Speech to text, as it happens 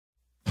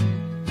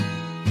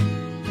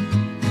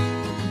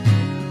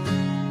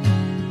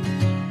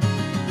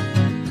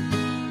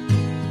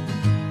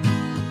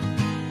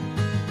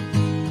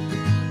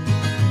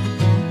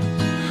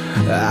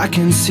I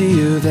can see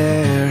you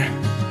there,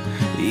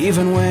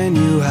 even when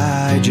you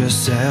hide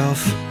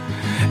yourself.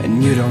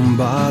 And you don't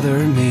bother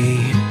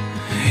me,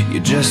 you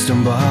just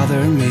don't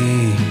bother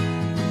me.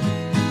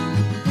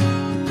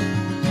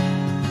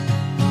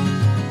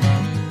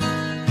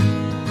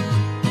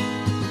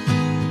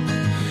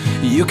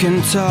 You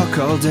can talk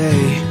all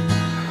day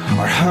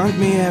or haunt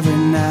me every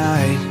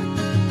night,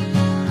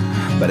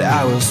 but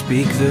I will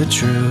speak the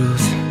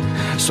truth.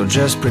 So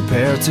just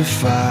prepare to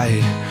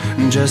fight,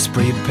 just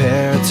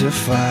prepare to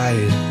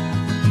fight.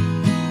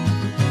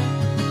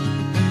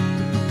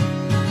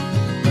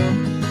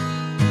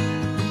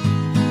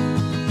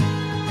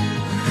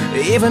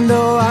 Even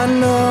though I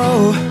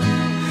know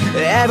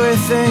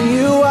everything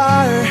you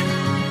are,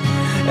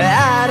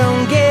 I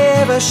don't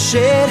give a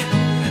shit.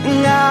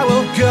 I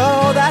will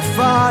go that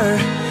far,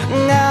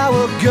 I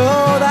will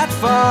go that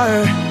far.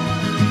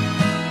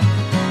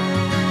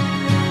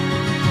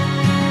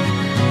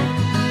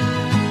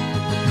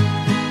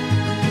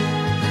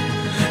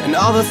 And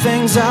all the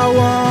things I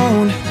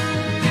want,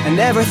 and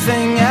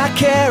everything I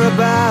care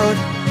about,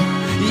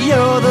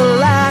 you're the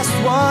last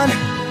one,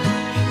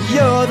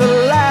 you're the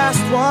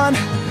last one.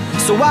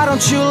 So why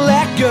don't you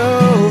let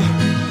go?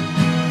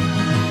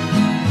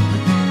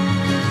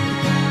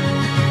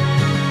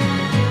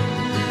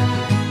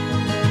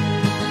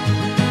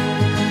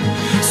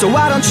 So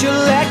why don't you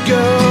let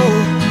go?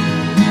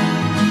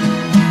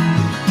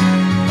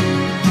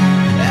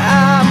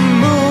 I'm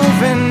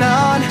moving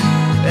on,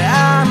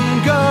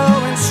 I'm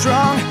going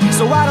strong.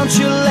 So why don't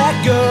you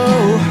let go?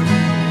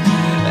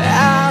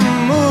 I'm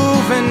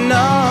moving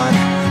on,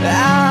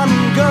 I'm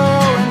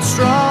going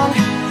strong,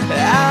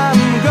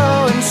 I'm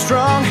going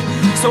strong.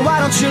 So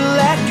why don't you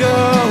let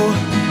go?